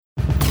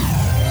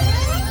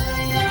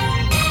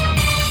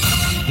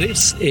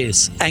This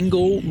is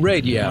Angle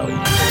Radio.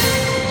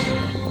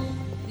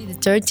 The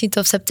 13th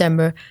of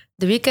September,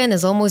 the weekend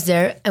is almost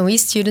there, and we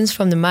students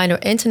from the minor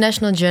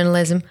International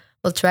Journalism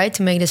will try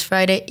to make this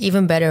Friday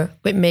even better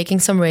with making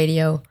some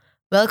radio.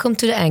 Welcome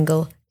to The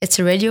Angle. It's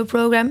a radio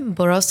program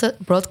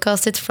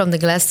broadcasted from the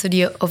glass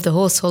studio of the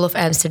Whole Soul of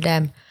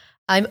Amsterdam.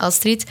 I'm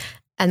Astrid,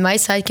 and my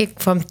sidekick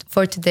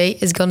for today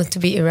is going to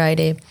be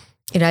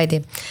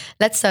Iraide.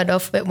 Let's start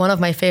off with one of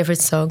my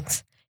favorite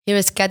songs. Here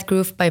is Cat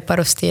Groove by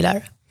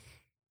Parostelar.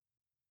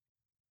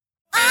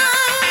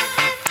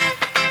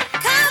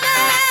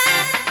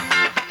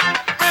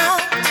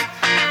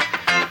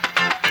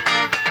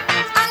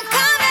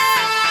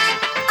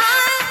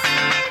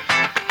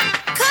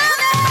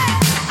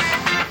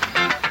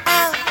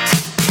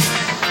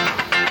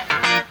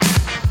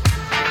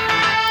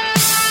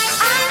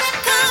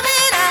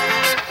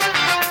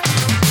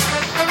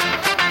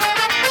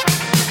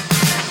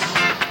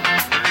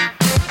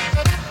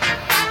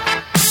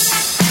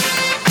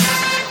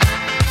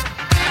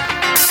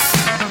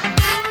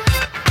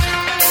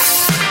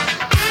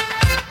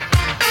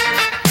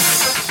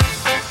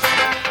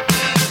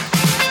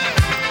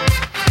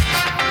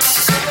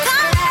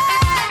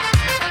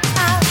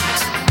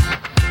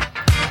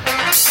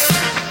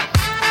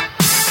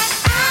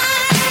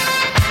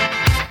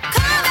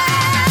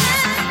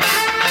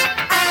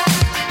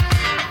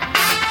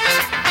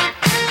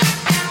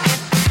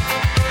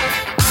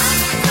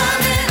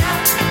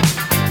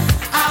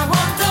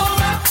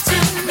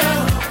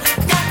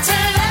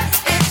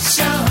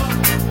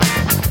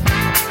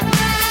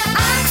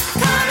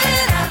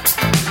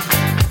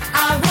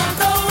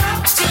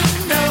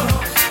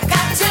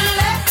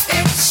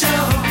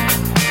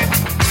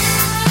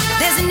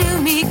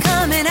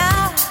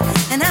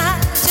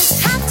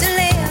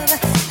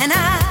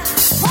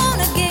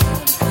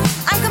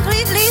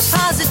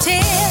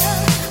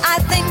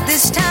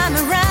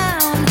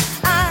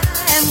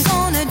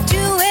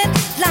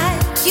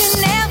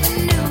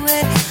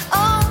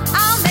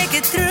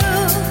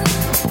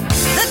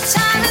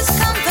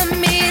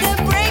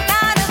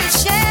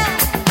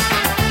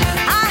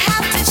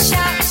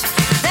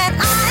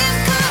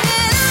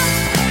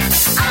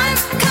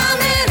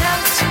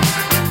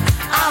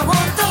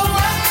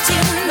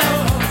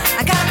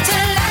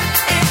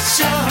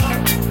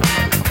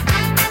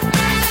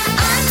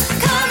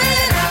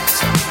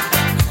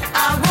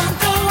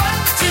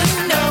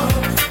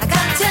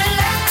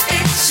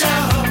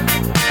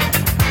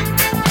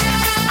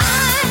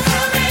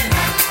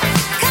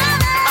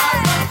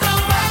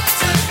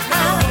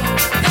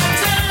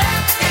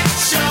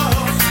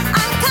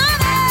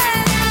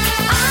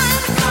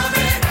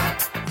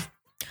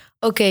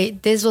 Okay,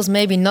 this was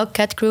maybe not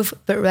Cat Groove,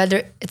 but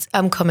rather it's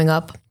I'm Coming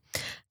Up.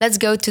 Let's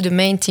go to the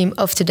main theme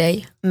of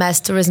today, mass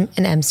tourism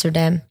in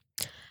Amsterdam.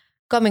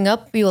 Coming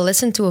up, we will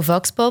listen to a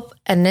vox pop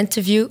and an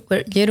interview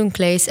with Jeroen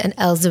Klees and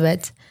Els de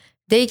Wet.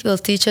 They will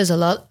teach us a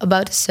lot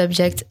about the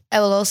subject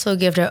and will also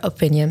give their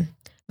opinion.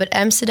 But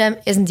Amsterdam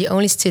isn't the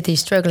only city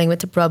struggling with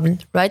the problem,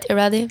 right,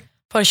 Irade?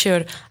 For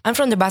sure. I'm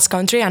from the Basque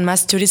Country and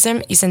mass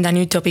tourism isn't a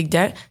new topic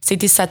there.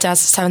 Cities such as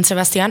San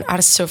Sebastian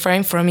are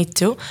suffering from it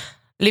too.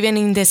 Living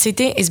in the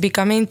city is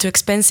becoming too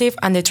expensive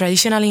and the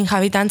traditional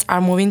inhabitants are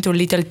moving to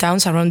little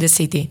towns around the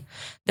city.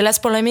 The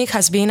last polemic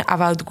has been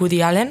about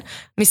Woody Allen.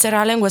 Mr.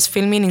 Allen was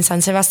filming in San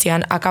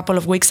Sebastian a couple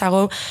of weeks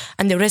ago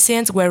and the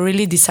residents were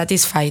really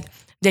dissatisfied.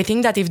 They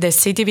think that if the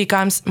city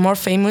becomes more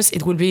famous,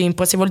 it will be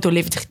impossible to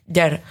live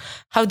there.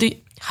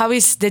 How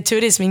is the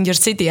tourism in your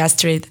city,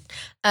 Astrid?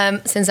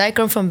 Since I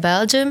come from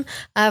Belgium,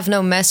 I have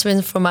no mass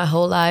tourism for my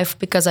whole life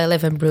because I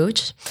live in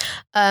Bruges.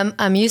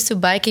 I'm used to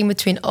biking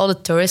between all the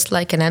tourists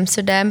like in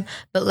Amsterdam,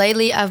 but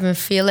lately I've been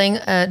feeling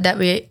that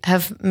we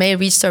may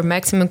reached our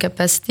maximum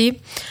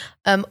capacity.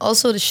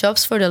 Also, the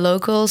shops for the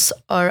locals,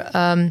 or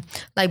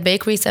like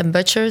bakeries and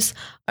butchers,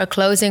 are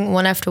closing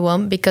one after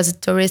one because the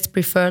tourists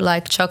prefer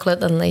like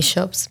chocolate and lace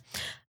shops.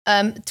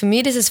 To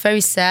me, this is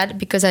very sad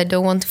because I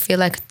don't want to feel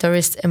like a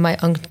tourist in my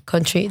own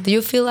country. Do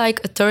you feel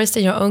like a tourist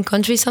in your own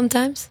country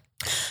sometimes?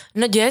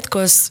 Not yet,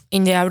 because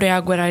in the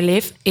area where I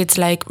live, it's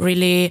like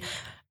really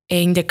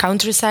in the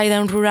countryside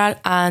and rural,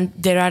 and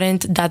there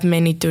aren't that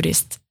many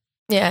tourists.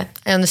 Yeah,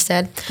 I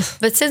understand.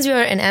 But since we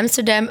are in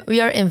Amsterdam,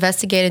 we are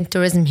investigating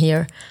tourism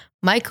here.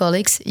 My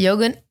colleagues,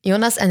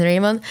 Jonas and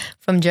Raymond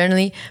from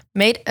Journally,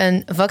 made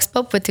a vox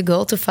pop with the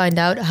goal to find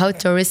out how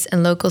tourists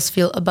and locals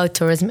feel about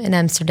tourism in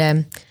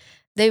Amsterdam.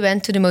 They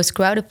went to the most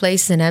crowded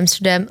places in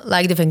Amsterdam,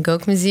 like the Van Gogh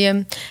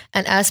Museum,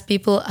 and asked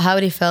people how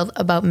they felt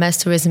about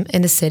mass tourism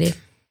in the city.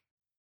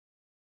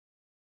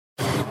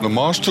 The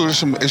mass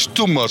tourism is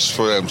too much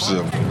for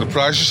Amsterdam. The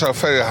prices are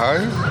very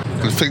high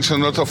and things are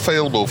not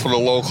available for the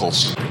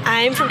locals.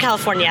 I'm from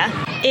California.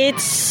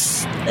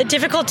 It's a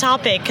difficult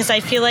topic because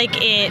I feel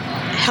like it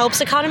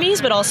helps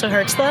economies but also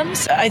hurts them.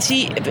 I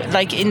see,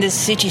 like in the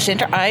city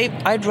center,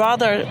 I'd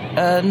rather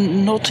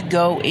not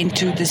go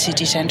into the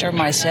city center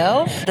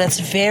myself. That's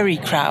very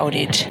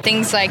crowded.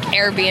 Things like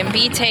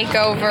Airbnb take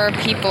over.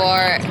 People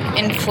are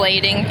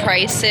inflating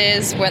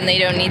prices when they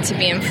don't need to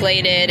be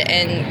inflated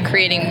and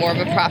creating more of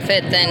a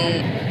profit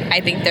than I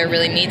think there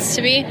really needs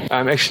to be.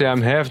 I'm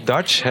half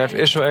Dutch, half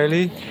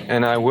Israeli,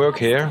 and I work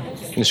here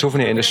in the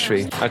souvenir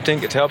industry. I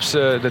think it helps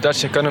the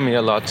Dutch economy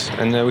a lot,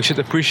 and we should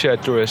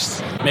appreciate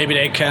tourists. Maybe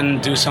they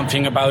can do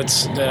something about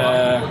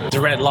the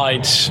red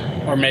lights,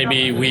 or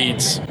maybe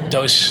weed.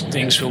 Those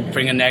things will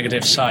bring a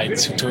negative side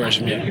to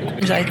tourism here.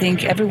 I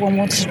think everyone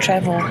wants to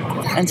travel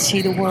and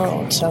see the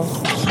world, so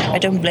I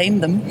don't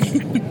blame them.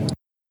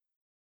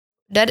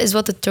 That is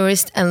what the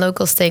tourists and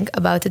locals think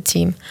about the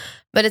team.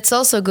 But it's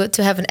also good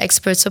to have an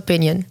expert's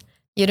opinion.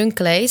 Jeroen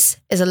Klees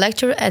is a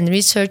lecturer and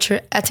researcher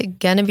at the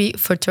Academy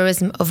for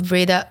Tourism of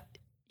Breda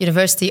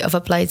University of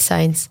Applied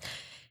Science.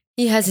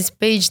 He has his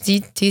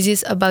PhD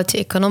thesis about the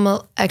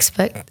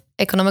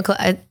economical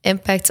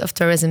impacts of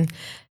tourism.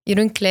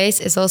 Jeroen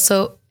Klees is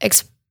also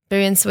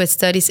experienced with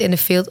studies in the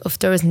field of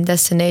tourism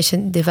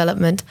destination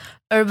development,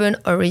 urban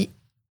or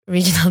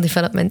regional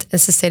development,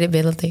 and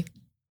sustainability.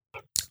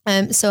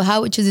 So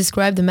how would you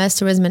describe the mass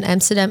tourism in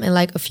Amsterdam in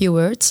like a few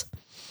words?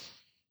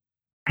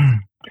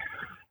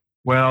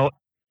 Well,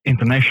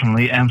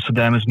 internationally,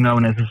 Amsterdam is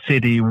known as a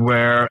city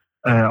where,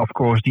 of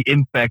course, the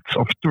impacts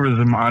of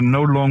tourism are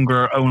no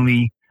longer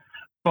only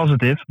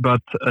positive,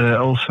 but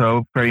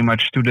also very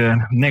much to the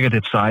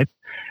negative side.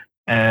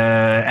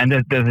 And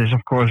that is,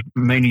 of course,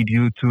 mainly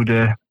due to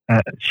the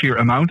sheer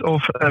amount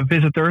of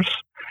visitors.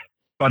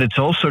 But it's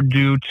also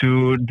due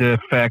to the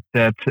fact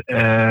that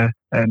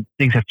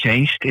things have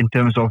changed in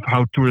terms of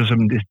how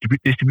tourism is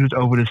distributed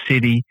over the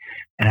city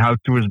and how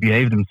tourists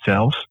behave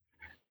themselves.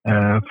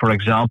 For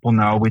example,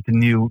 now with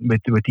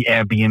the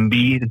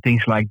Airbnb and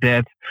things like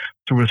that,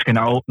 tourists can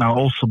now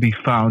also be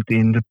found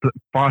in the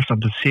parts of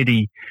the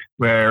city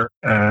where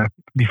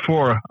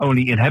before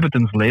only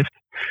inhabitants lived,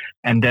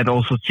 and that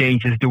also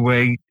changes the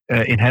way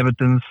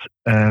inhabitants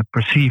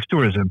perceive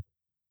tourism.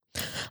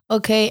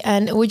 Okay,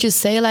 and would you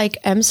say like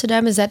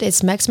Amsterdam is at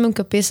its maximum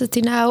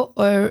capacity now,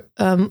 or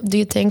do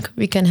you think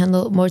we can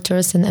handle more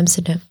tourists in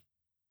Amsterdam?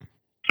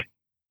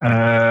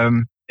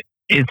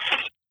 It's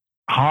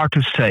hard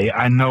to say.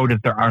 I know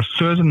that there are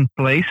certain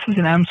places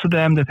in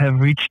Amsterdam that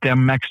have reached their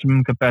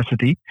maximum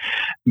capacity,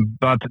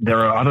 but there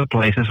are other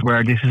places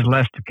where this is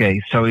less the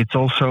case. So it's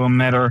also a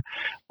matter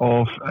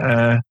of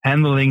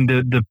handling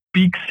the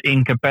peaks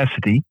in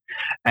capacity.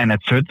 And at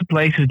certain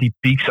places, the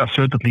peaks are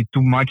certainly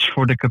too much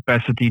for the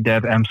capacity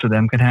that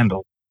Amsterdam can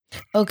handle.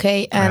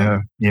 Okay,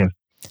 and yes.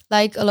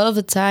 Like a lot of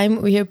the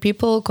time we hear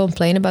people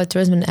complain about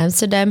tourism in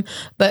Amsterdam,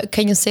 but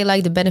can you say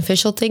like the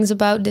beneficial things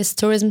about this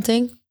tourism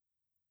thing?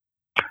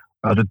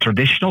 The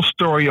traditional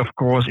story, of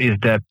course, is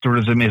that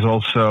tourism is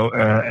also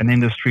an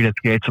industry that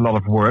creates a lot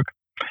of work.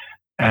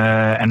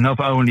 And not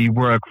only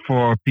work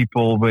for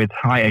people with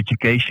high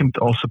education,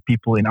 but also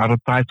people in other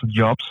types of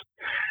jobs.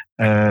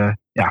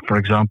 For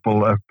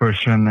example, a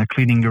person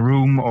cleaning the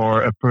room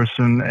or a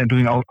person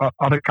doing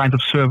other kinds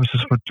of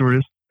services for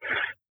tourists.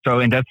 So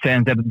in that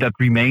sense, that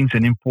remains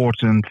an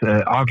important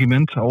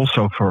argument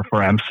also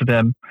for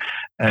Amsterdam.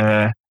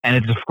 And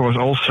it is, of course,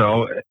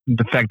 also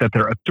the fact that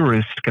there are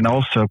tourists can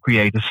also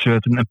create a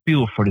certain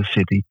appeal for the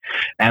city.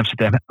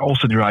 Amsterdam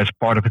also derives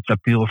part of its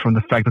appeal from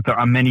the fact that there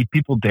are many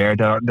people there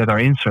that are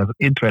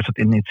interested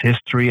in its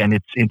history and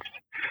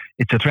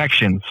its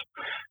attractions.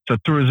 So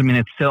tourism in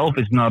itself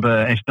is not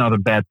a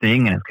bad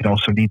thing, and it can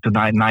also lead to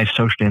nice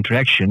social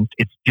interactions.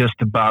 It's just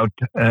about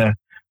the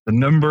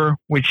number,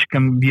 which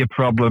can be a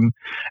problem,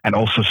 and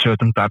also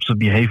certain types of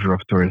behavior of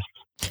tourists.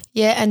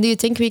 Yeah, and do you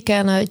think we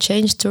can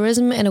change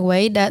tourism in a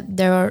way that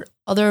there are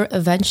other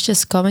events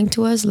just coming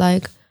to us?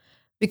 Like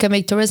we can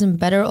make tourism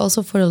better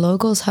also for the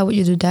locals. How would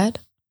you do that?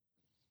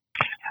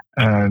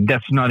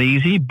 That's not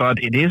easy,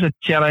 but it is a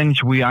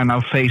challenge we are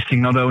now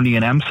facing not only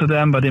in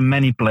Amsterdam, but in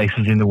many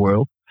places in the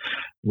world,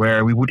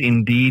 where we would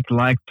indeed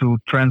like to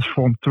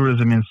transform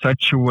tourism in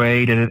such a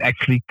way that it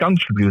actually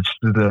contributes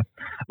to the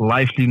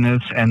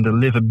liveliness and the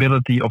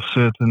livability of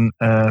certain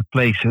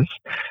places.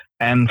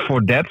 And for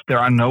that, there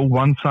are no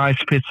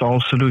one-size-fits-all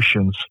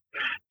solutions.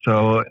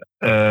 So,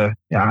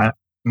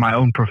 my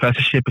own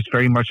professorship is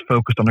very much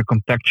focused on a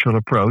contextual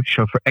approach.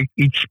 So for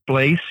each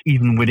place,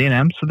 even within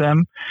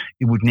Amsterdam,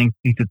 you would need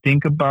to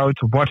think about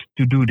what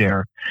to do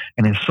there.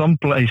 And in some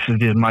places,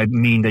 it might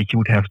mean that you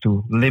would have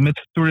to limit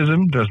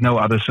tourism. There's no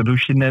other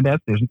solution than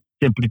that. There's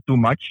simply too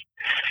much.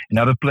 In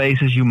other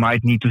places, you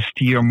might need to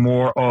steer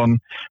more on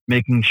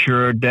making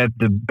sure that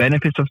the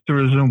benefits of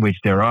tourism, which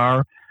there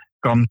are,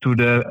 come to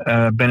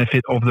the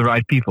benefit of the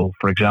right people,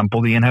 for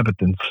example, the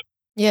inhabitants.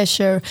 Yeah,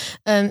 sure.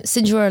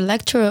 Since you are a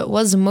lecturer,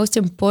 what's the most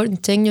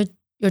important thing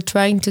you're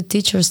trying to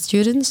teach your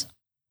students?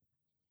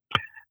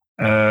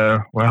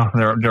 Well,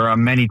 there are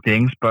many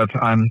things, but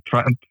I'm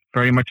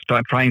very much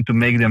trying to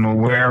make them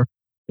aware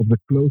of the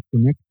close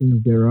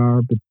connections there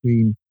are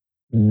between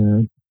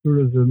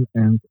tourism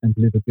and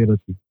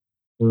livability.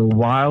 For a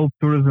while,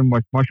 tourism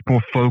was much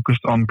more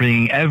focused on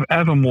bringing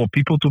ever more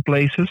people to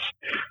places.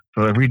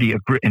 So really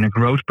in a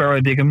growth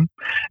paradigm,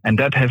 and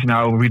that has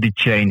now really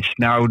changed.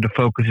 Now the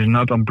focus is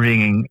not on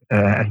bringing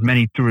as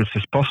many tourists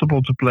as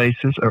possible to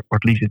places, or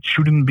at least it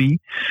shouldn't be,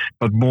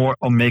 but more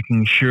on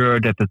making sure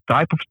that the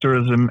type of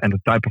tourism and the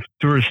type of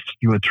tourists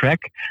you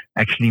attract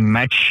actually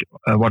match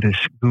what is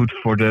good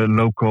for the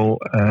local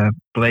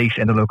place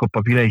and the local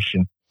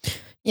population.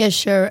 Yeah,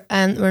 sure.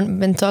 And we've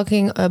been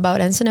talking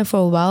about Amsterdam for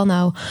a while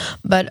now,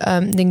 but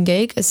Den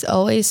Haag is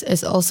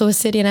also a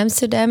city in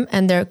Amsterdam,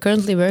 and they're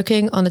currently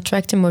working on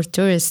attracting more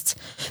tourists.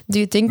 Do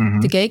you think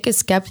Den Haag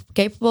is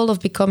capable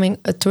of becoming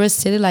a tourist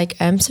city like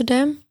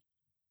Amsterdam?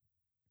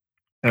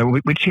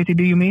 Which city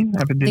do you mean?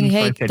 Den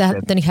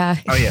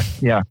Haag. Oh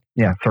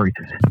yeah. Sorry.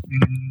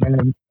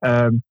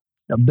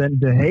 Then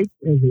The Hague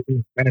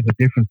is kind of a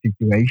different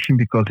situation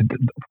because it,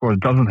 of course,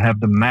 doesn't have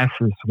the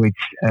masses which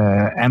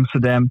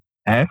Amsterdam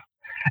has.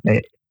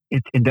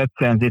 In that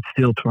sense, it's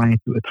still trying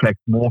to attract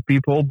more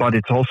people, but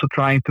it's also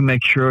trying to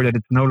make sure that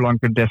it's no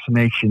longer a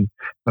destination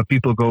where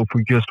people go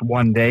for just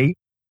one day,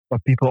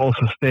 but people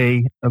also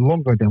stay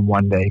longer than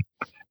one day.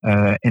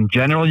 In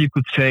general, you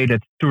could say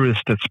that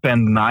tourists that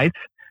spend the night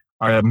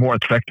are a more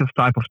attractive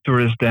type of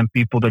tourists than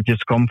people that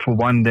just come for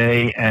one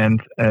day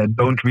and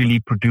don't really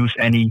produce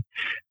any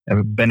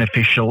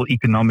beneficial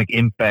economic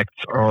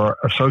impacts or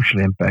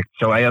social impact.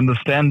 So I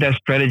understand their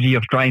strategy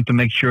of trying to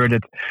make sure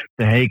that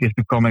The Hague is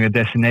becoming a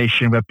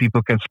destination where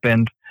people can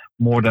spend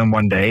more than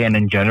one day. And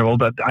in general,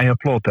 that I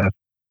applaud that.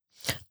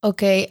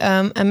 Okay,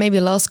 and maybe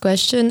last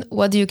question.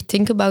 What do you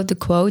think about the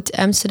quote,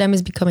 Amsterdam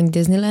is becoming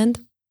Disneyland?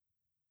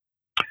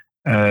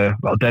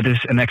 Well, that is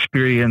an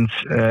experience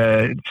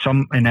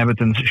some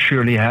inhabitants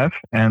surely have.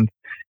 And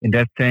in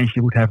that sense,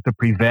 you would have to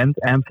prevent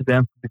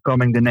Amsterdam from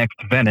becoming the next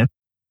Venice.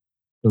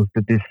 So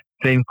that this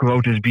same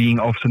quote is being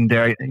often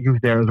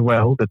used there as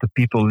well, that the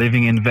people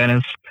living in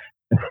Venice,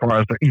 as far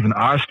as there even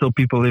are still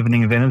people living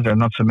in Venice, there are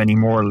not so many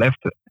more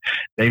left,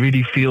 they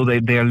really feel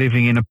that they are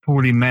living in a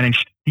poorly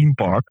managed theme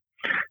park.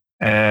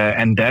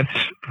 And that's,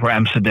 for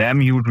Amsterdam,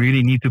 you would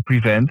really need to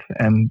prevent.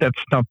 And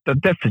that's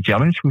the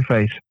challenge we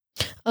face.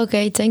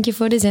 Okay, thank you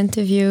for this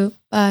interview.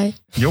 Bye.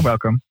 You're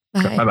welcome.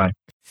 Bye. Bye-bye.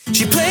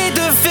 She played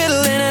the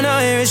fiddle in an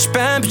Irish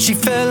band, but she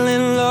fell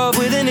in love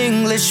with an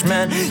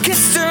Englishman.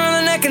 Kissed her on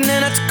the neck and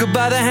then I took her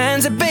by the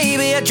hands. And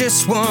baby, I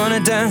just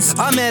wanna dance.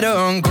 I met her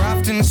on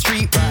Grafton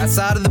Street, right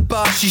outside of the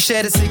bar. She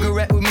shared a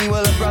cigarette with me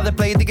while her brother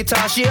played the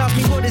guitar. She asked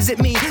me, what does it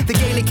mean? The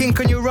Gaelic ink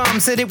on your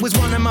arm. Said it was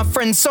one of my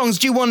friend's songs.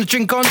 Do you want to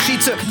drink on? She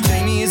took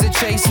Jamie as a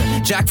chaser,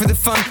 Jack for the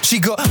fun. She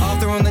got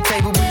Arthur on the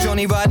table with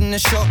Johnny riding a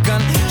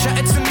shotgun.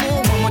 Chatted some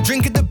more, one more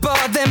drink at the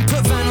bar. Then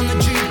put Van on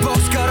the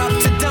jukebox, got up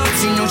to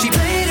dance. You know she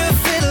played her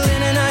fiddle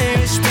in an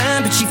Irish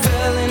band, but she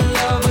fell in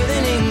love with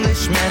an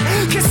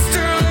Englishman. Kissed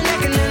her on the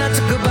neck and then I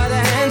took her by the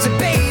hands. And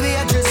baby,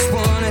 I just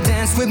wanna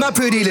dance with my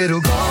pretty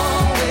little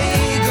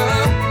Galway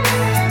girl.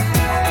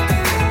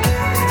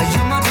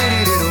 You're my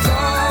pretty little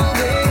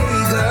Galway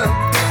girl.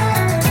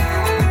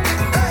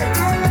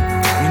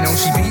 You know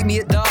she beat me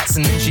at darts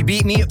and then she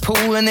beat me at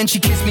pool, and then she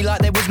kissed me like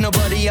there was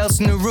nobody else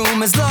in the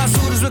room. As last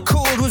orders were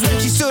called was when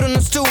she stood on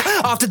a stool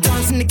after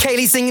dancing to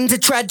Kaylee singing to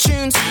trad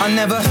tunes. I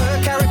never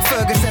heard Carrick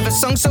Fergus ever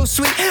sung so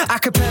sweet. A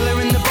cappella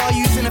in the bar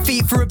using her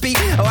feet for a beat.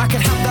 Oh, I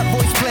could have that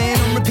voice playing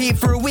on repeat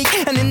for a week.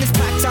 And in this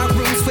packed out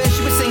room where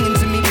she was singing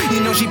to me. You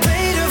know she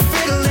played her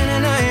fiddle in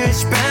an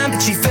Irish band,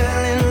 but she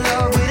fell in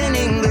love with an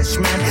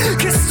Englishman.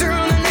 Kissed her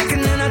on the neck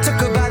and then I took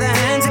her by the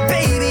hands. And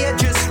baby, I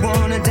just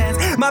wanna dance,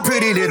 my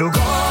pretty little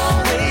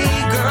Galway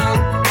girl.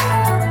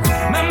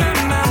 My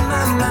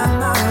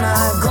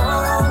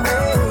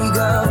Galway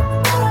girl.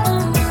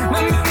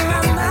 My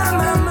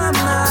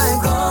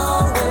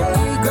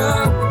Galway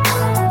girl.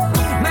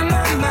 My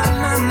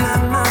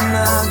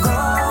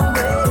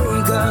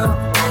Galway girl.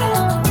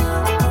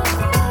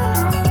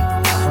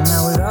 Well,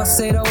 now we've all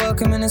said our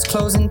welcome and it's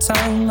closing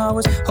time. I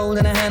was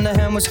holding her hand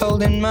was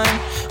holding mine.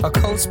 Our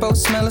coats both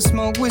smell of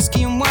smoke,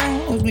 whiskey and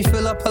wine as we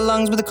fill up her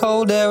lungs with the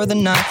cold air of the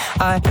night.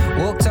 I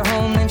walked her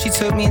home, then she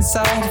took me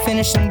inside to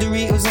finish some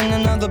Doritos and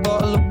another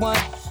bottle of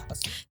wine.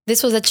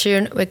 This was Ed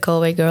Sheeran with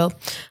Galway Girl.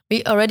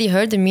 We already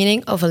heard the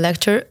meaning of a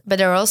lecture, but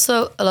there are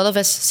also a lot of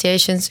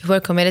associations who are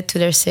committed to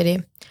their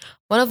city.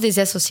 One of these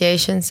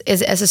associations is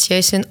the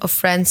Association of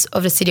Friends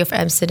of the City of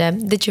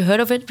Amsterdam. Did you heard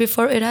of it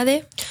before,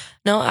 Irade?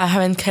 No, I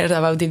haven't heard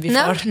about it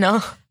before.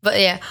 No. But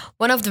yeah,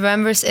 one of the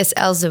members is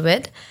Els de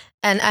Wit,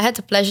 and I had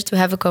the pleasure to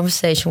have a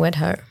conversation with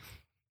her.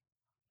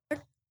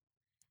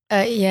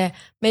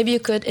 Maybe you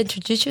could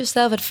introduce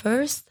yourself at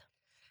first?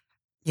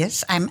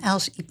 Yes, I'm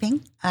Els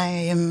Iping. I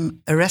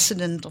am a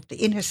resident of the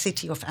inner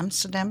city of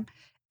Amsterdam,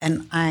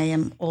 and I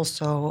am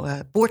also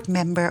a board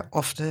member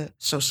of the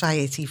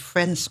Society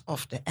Friends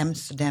of the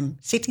Amsterdam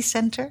City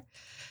Centre.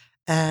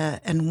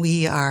 And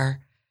we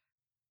are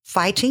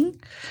fighting,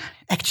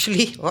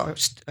 actually, or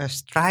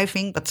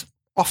striving, but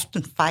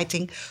often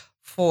fighting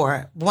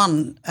for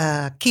one,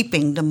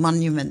 keeping the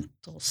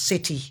monumental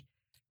city,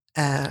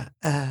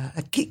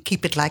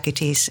 keep it like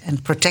it is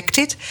and protect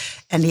it.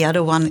 And the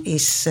other one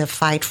is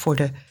fight for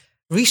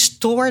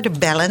restore the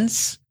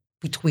balance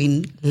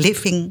between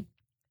living,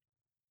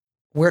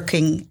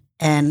 working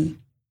and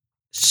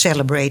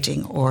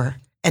celebrating or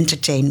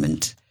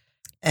entertainment.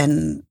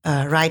 And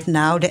right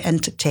now, the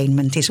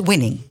entertainment is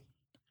winning.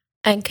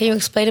 And can you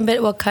explain a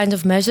bit what kind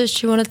of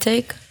measures you want to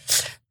take?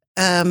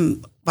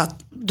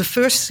 But the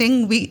first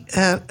thing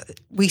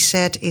we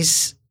said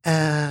is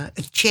a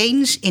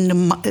change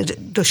in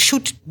there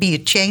should be a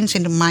change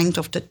in the mind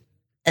of the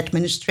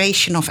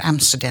administration of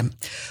Amsterdam.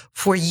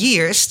 For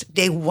years,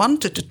 they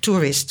wanted the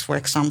tourists, for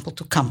example,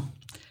 to come.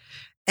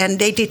 And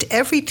they did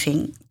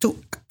everything to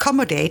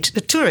accommodate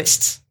the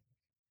tourists.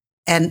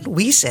 And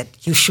we said,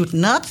 you should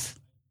not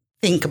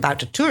think about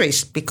the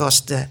tourists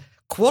because the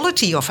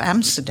quality of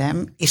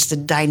Amsterdam is the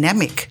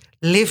dynamic,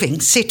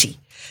 living city.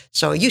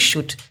 So you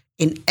should,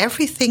 in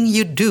everything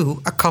you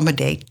do,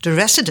 accommodate the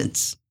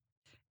residents.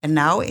 And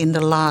now in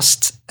the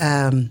last,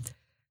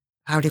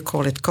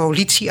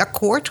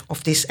 coalitieakkoord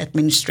of this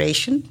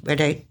administration, where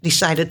they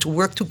decided to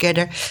work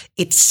together,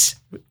 it's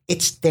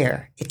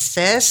there. It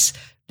says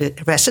the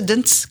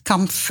residents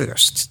come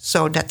first.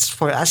 So that's,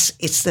 for us,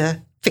 it's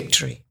the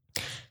victory.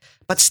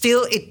 But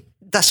still, it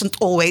doesn't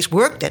always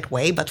work that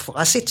way. But for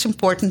us, it's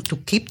important to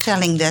keep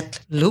telling that,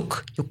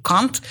 look, you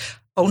can't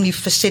only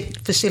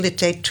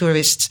facilitate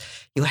tourists.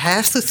 You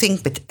have to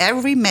think with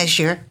every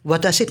measure,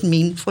 what does it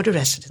mean for the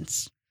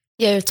residents?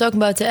 Yeah, you're talking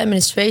about the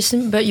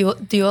administration, but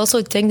do you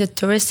also think that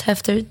tourists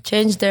have to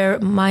change their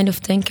mind of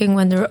thinking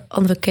when they're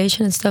on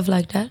vacation and stuff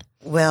like that?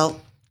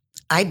 Well,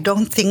 I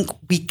don't think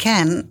we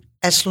can,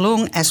 as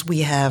long as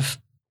we have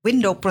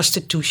window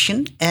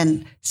prostitution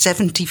and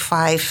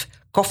 75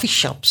 coffee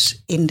shops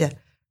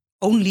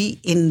only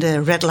in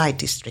the red light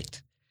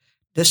district.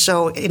 That's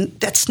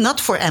not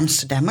for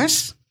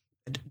Amsterdammers.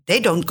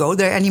 They don't go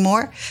there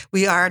anymore.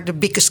 We are the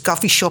biggest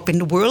coffee shop in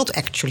the world,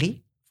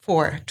 actually,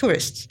 for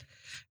tourists.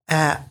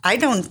 I'm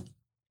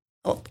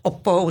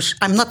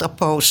not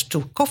opposed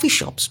to coffee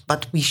shops,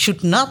 but we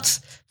should not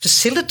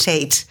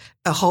facilitate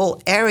a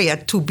whole area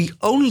to be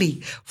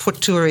only for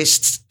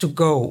tourists to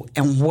go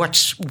and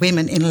watch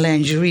women in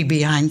lingerie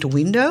behind the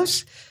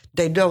windows.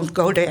 They don't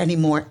go there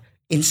anymore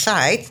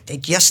inside. They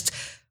just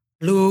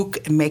look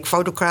and make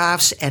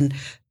photographs and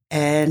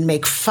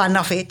make fun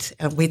of it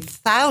with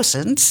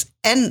thousands,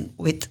 and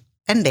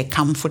they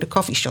come for the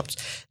coffee shops.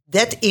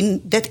 That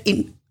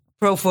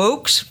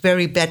provokes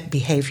very bad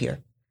behavior.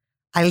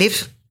 I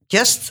live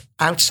just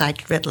outside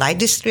the red light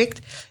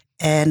district,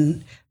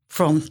 and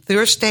from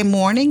Thursday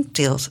morning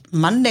till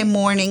Monday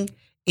morning,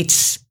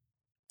 it's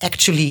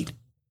actually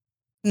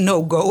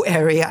no-go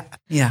area.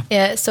 Yeah.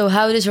 Yeah. So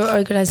how does your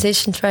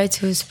organization try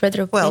to spread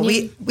their opinion?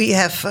 Well, we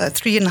have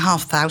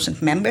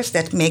 3,500 members.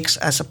 That makes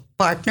us a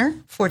partner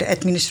for the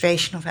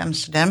administration of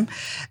Amsterdam,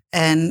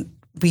 and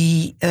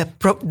we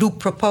do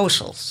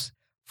proposals.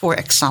 For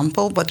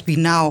example, what we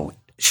now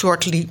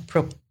shortly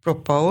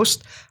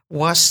proposed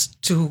was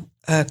to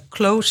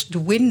close the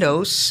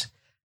windows,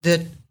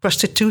 the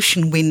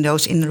prostitution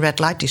windows in the red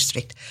light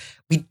district.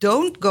 We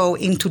don't go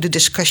into the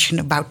discussion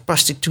about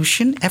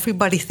prostitution.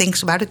 Everybody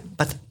thinks about it,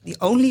 but the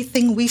only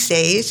thing we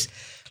say is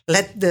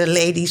let the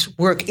ladies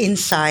work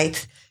inside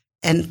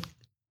and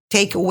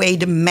take away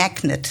the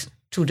magnet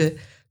to the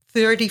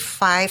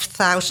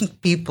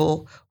 35,000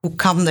 people who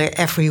come there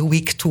every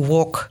week to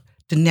walk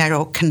the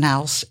narrow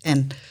canals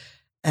and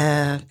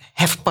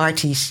have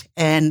parties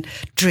and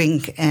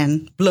drink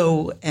and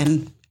blow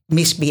and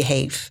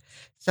misbehave.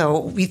 So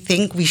we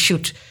think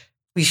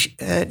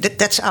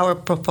that's our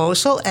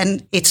proposal,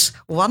 and it's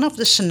one of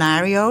the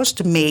scenarios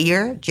the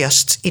mayor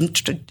just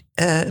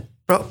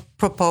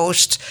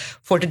proposed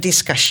for the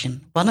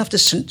discussion.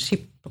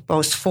 She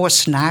proposed 4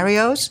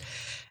 scenarios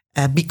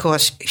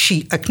because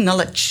she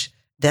acknowledged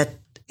that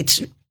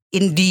it's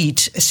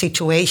indeed a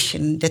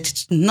situation that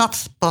it's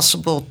not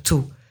possible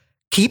to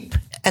keep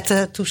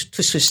to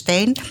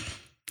sustain.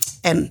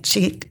 And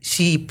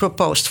she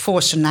proposed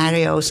 4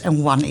 scenarios,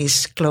 and one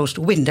is close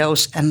the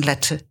windows and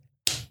let the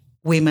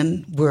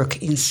women work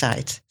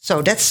inside.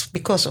 So that's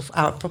because of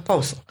our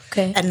proposal.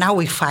 Okay. And now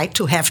we fight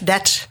to have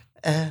that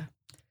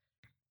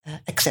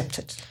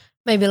accepted.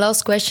 Maybe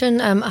last question.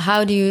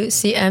 How do you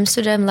see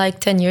Amsterdam like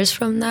 10 years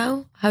from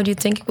now? How do you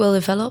think it will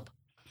develop?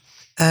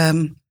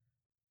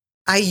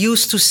 I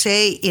used to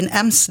say in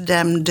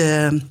Amsterdam,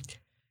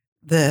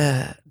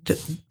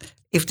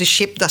 if the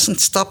ship doesn't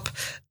stop,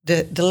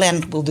 the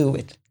land will do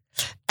it.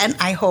 And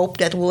I hope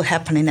that will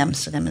happen in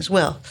Amsterdam as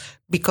well.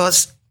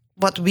 Because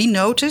what we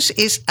notice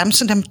is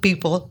Amsterdam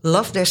people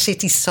love their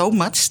city so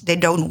much, they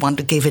don't want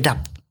to give it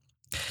up.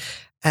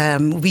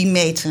 We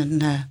made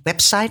a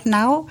website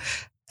now.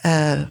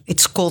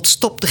 It's called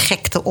Stop de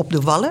Gekte op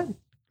de Wallen.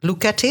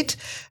 Look at it.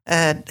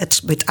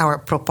 It's with our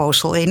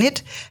proposal in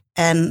it.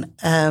 And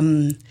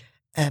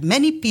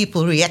many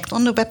people react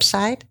on the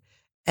website.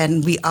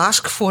 And we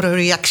ask for a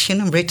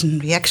reaction, a written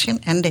reaction.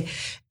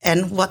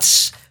 And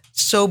what's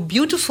so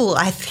beautiful,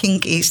 I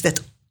think, is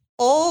that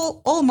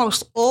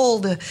almost all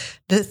the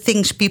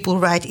things people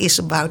write is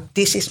about,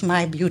 this is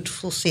my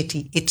beautiful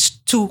city. It's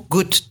too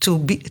good to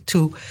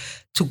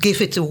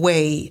give it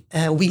away.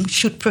 We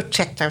should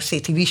protect our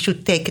city. We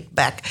should take it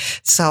back.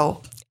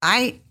 So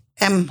I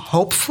am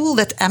hopeful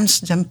that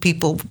Amsterdam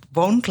people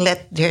won't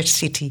let their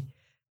city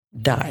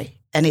die.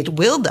 And it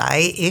will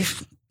die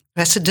if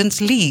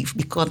residents leave,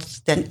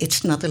 because then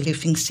it's not a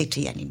living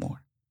city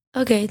anymore.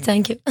 Okay,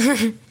 thank you.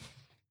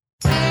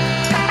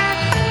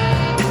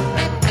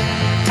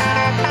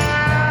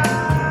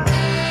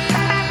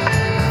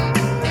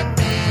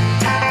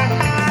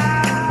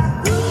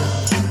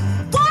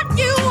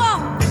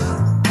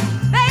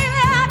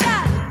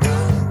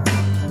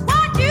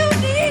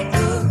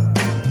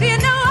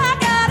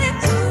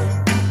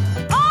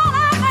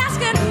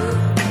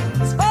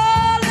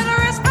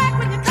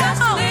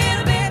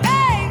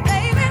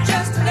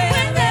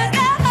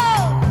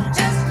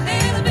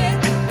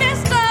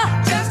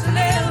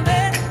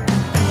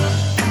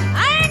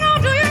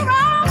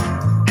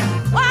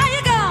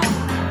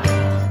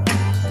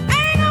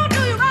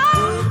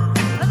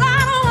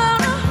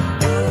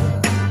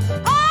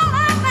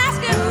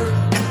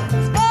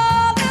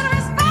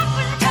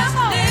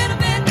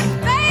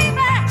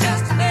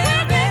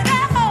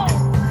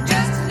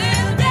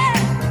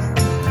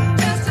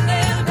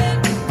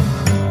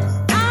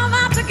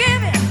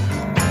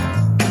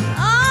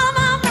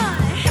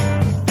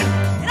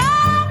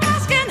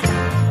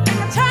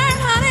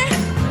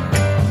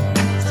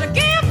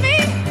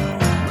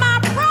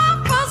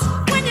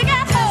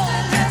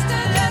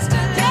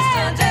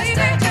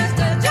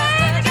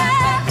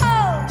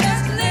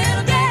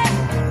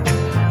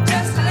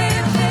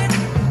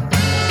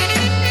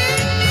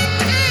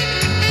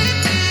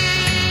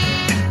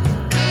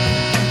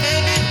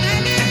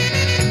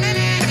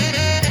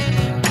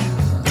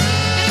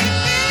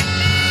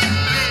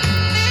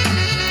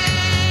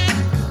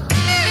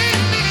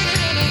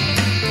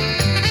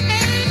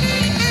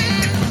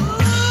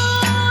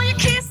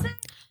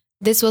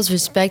 This was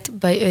Respect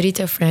by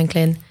Aretha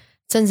Franklin.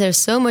 Since there's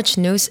so much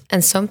news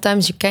and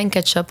sometimes you can't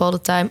catch up all the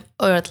time,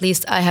 or at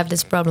least I have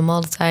this problem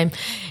all the time,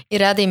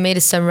 Irade made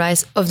a summary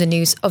of the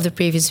news of the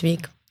previous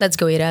week. Let's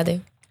go,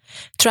 Irade.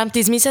 Trump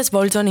dismisses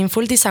Bolton in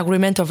full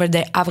disagreement over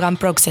the Afghan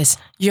proxies.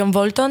 John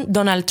Bolton,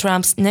 Donald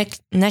Trump's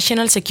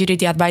national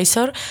security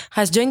advisor,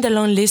 has joined the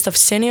long list of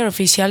senior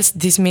officials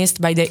dismissed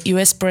by the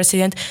US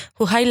president,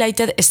 who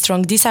highlighted a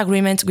strong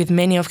disagreement with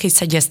many of his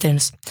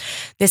suggestions.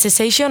 The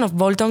cessation of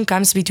Bolton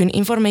comes between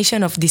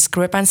information of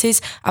discrepancies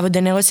about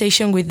the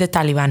negotiation with the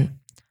Taliban.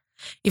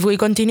 If we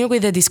continue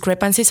with the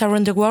discrepancies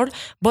around the world,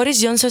 Boris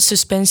Johnson's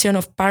suspension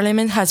of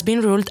Parliament has been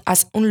ruled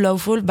as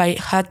unlawful by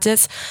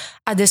judges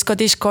at the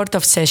Scottish Court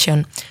of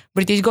Session.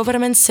 British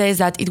government says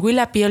that it will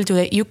appeal to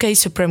the UK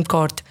Supreme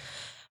Court.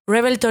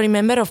 Rebel Tory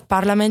Member of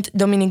Parliament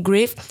Dominic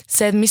Grieve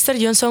said Mr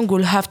Johnson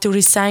will have to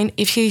resign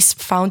if he is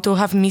found to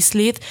have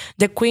misled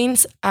the Queen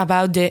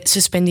about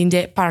suspending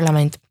the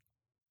Parliament.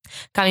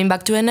 Coming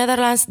back to the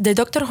Netherlands, the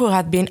doctor who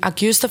had been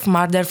accused of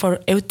murder for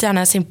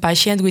euthanizing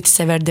patients with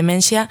severe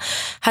dementia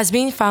has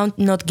been found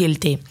not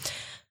guilty.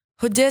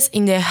 Judges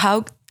in The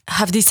Hague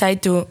have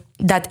decided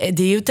that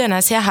the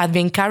euthanasia had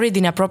been carried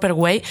in a proper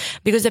way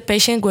because the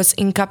patient was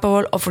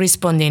incapable of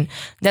responding.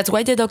 That's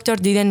why the doctor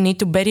didn't need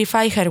to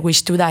verify her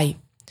wish to die.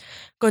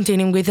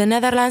 Continuing with the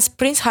Netherlands,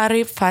 Prince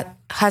Harry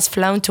has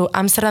flown to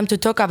Amsterdam to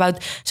talk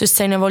about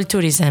sustainable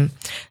tourism.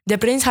 The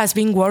Prince has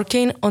been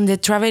working on the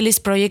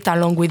Travelist project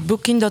along with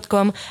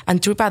Booking.com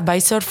and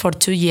TripAdvisor for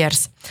 2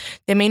 years.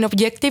 The main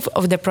objective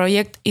of the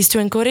project is to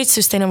encourage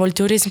sustainable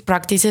tourism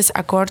practices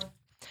across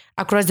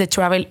the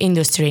travel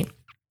industry.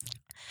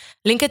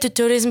 Linked to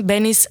tourism,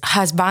 Venice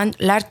has banned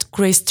large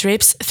cruise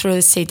trips through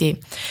the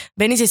city.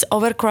 Venice is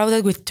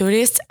overcrowded with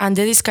tourists, and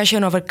the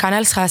discussion over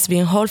canals has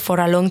been held for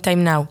a long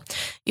time now.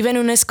 Even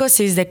UNESCO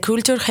sees the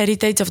cultural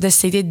heritage of the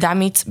city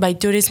damaged by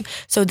tourism,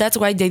 so that's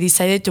why they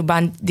decided to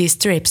ban these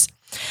trips.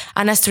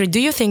 And Astrid, do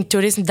you think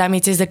tourism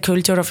damages the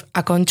culture of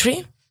a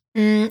country?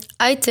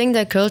 I think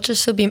that culture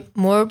should be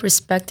more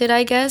respected,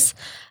 I guess.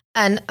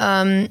 And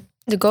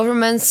the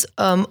governments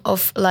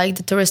of like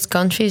the tourist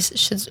countries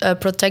should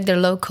protect their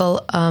local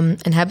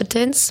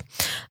inhabitants.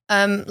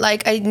 There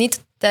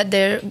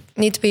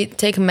need to be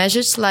taken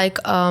measures like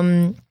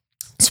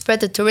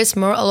spread the tourists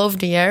more all over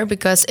the year,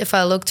 because if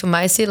I look to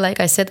my city, like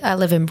I said, I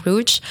live in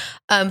Bruges.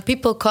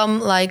 People come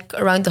like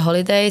around the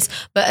holidays,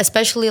 but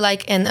especially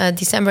like in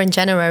December and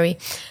January.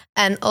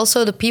 And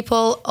also the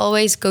people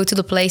always go to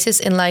the places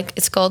in like,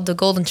 it's called the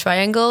Golden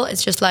Triangle.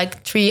 It's just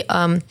like 3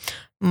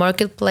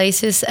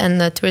 marketplaces, and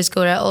the tourists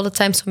go there all the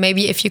time. So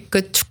maybe if you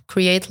could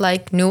create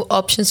like new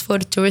options for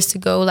the tourists to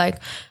go, like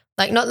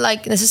not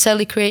like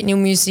necessarily create new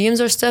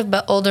museums or stuff,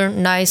 but other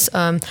nice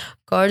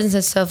gardens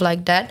and stuff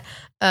like that,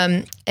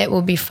 it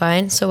will be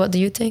fine. So what do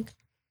you think?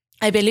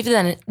 I believe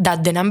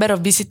that the number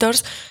of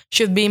visitors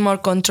should be more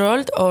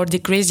controlled or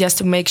decreased, just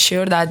to make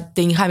sure that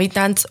the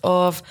inhabitants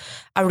of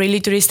a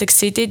really touristic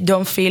city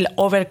don't feel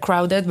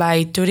overcrowded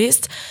by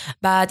tourists.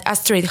 But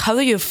Astrid, how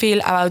do you feel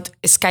about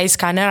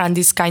Skyscanner and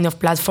these kind of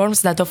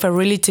platforms that offer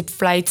really cheap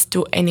flights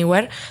to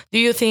anywhere? Do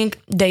you think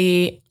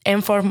they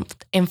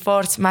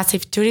enforce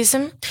massive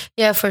tourism?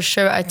 Yeah, for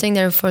sure. I think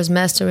they enforce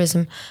mass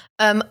tourism.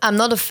 I'm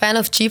not a fan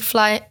of cheap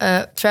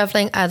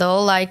traveling at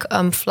all, like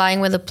flying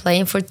with a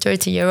plane for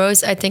 30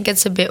 euros. I think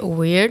it's a bit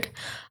weird.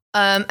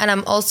 And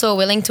I'm also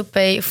willing to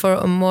pay for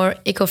a more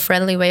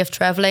eco-friendly way of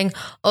traveling.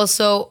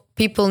 Also,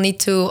 people need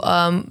to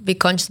be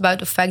conscious about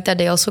the fact that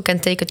they also can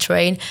take a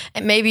train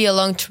and maybe a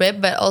long trip,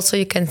 but also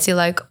you can see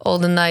like all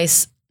the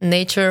nice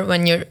nature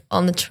when you're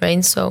on the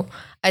train. So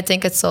I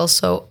think it's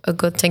also a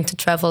good thing to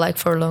travel like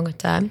for a longer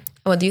time.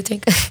 What do you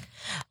think?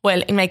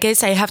 Well, in my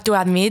case, I have to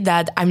admit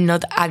that I'm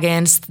not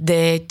against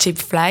the cheap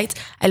flight.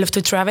 I love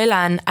to travel,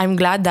 and I'm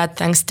glad that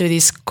thanks to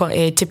these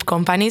cheap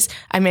companies,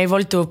 I'm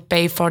able to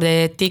pay for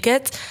the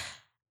ticket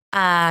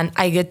and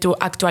I get to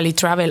actually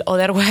travel.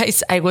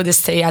 Otherwise, I would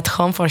stay at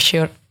home for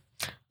sure.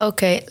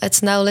 Okay,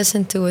 let's now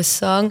listen to a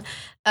song.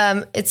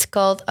 It's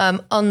called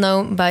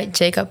Unknown by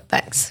Jacob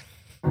Banks.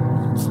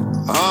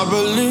 I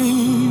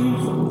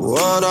believe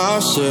what I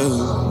said.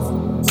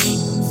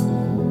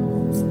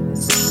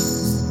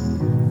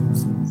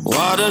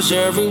 Why does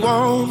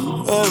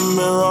everyone let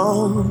me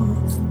wrong?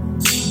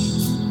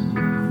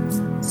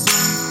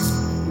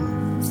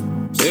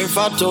 If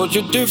I told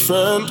you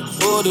different,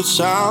 would it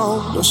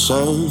sound the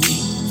same?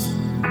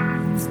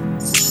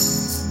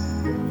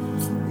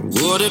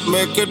 Would it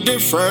make a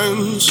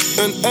difference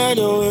in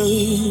any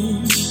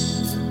way?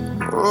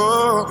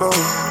 Oh, no.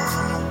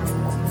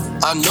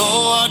 I know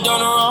I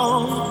done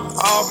wrong,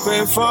 I'll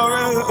pay for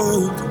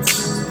it.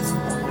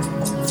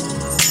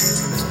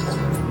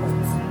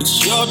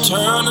 It's your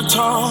turn to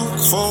talk,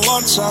 for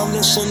once I'm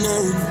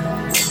listening.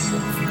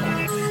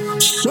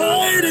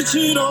 Say that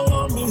you don't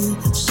want me,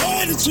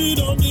 say that you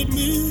don't need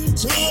me.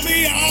 Tell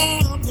me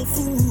I'm the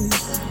fool.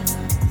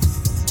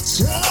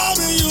 Tell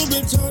me you've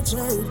been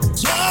tortured,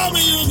 tell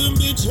me you've been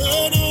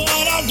betrayed, and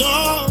what I've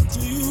done to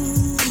you.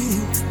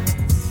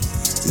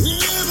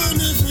 Even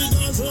if it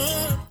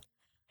doesn't.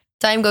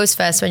 Time goes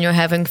fast when you're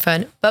having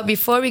fun. But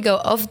before we go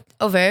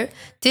over,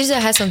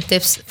 Tisha has some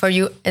tips for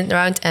you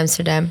around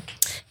Amsterdam.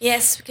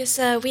 Yes, because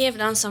we have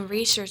done some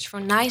research for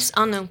nice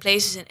unknown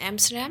places in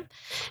Amsterdam.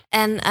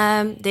 And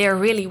they are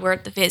really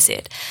worth the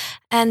visit.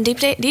 And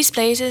these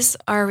places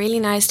are really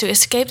nice to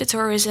escape the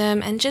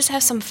tourism and just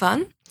have some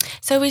fun.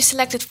 So we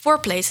selected 4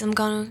 places. I'm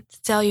going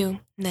to tell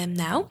you them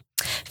now.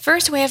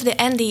 First, we have the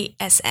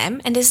NDSM.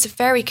 And this is a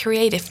very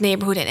creative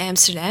neighborhood in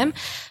Amsterdam.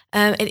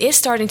 It is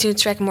starting to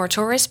attract more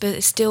tourists, but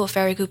it's still a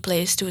very good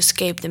place to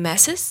escape the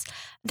masses.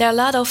 There are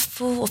a lot of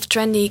full of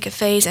trendy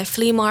cafes and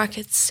flea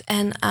markets,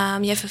 and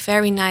you have a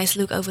very nice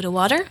look over the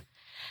water.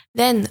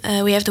 Then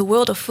we have the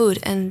World of Food,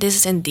 and this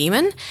is in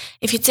Diemen.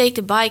 If you take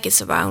the bike,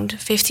 it's around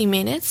 15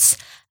 minutes.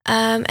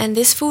 And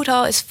this food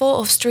hall is full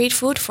of street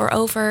food for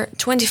over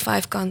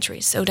 25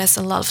 countries, so that's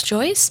a lot of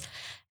choice.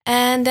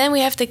 And then we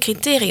have the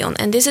Criterion,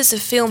 and this is a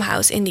film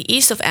house in the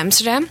east of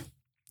Amsterdam.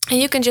 And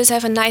you can just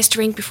have a nice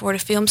drink before the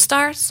film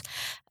starts.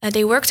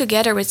 They work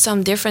together with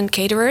some different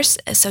caterers,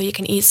 so you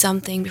can eat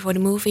something before the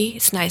movie.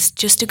 It's nice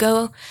just to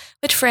go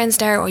with friends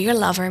there or your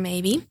lover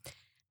maybe.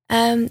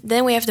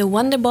 Then we have the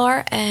Wonder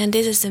Bar, and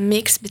this is a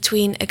mix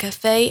between a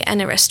cafe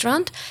and a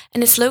restaurant.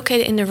 And it's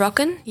located in the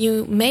Rocken.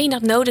 You may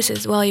not notice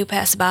it while you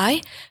pass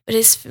by, but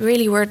it's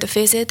really worth the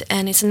visit.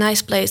 And it's a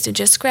nice place to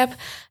just grab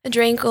a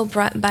drink or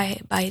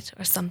bite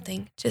or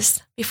something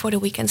just before the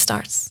weekend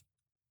starts.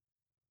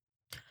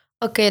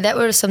 Okay, that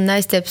were some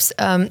nice tips.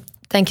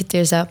 Thank you,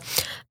 Tirza.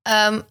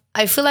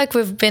 I feel like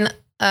we've been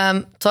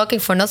talking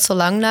for not so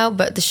long now,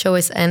 but the show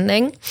is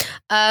ending.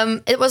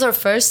 It was our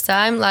first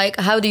time. Like,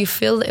 how do you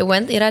feel it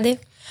went, Iradi?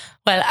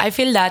 Well, I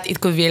feel that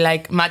it could be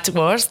like much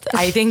worse.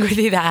 I think we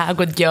did a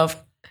good job.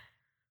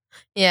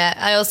 Yeah,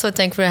 I also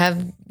think we have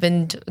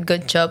been a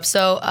good job.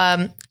 So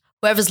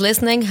whoever's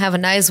listening, have a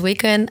nice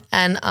weekend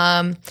and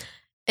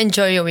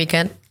enjoy your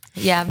weekend.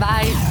 Yeah,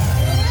 bye.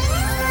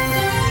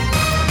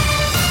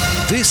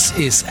 This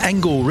is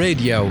Angle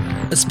Radio,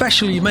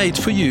 especially made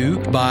for you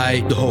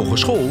by de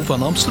Hogeschool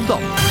van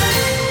Amsterdam.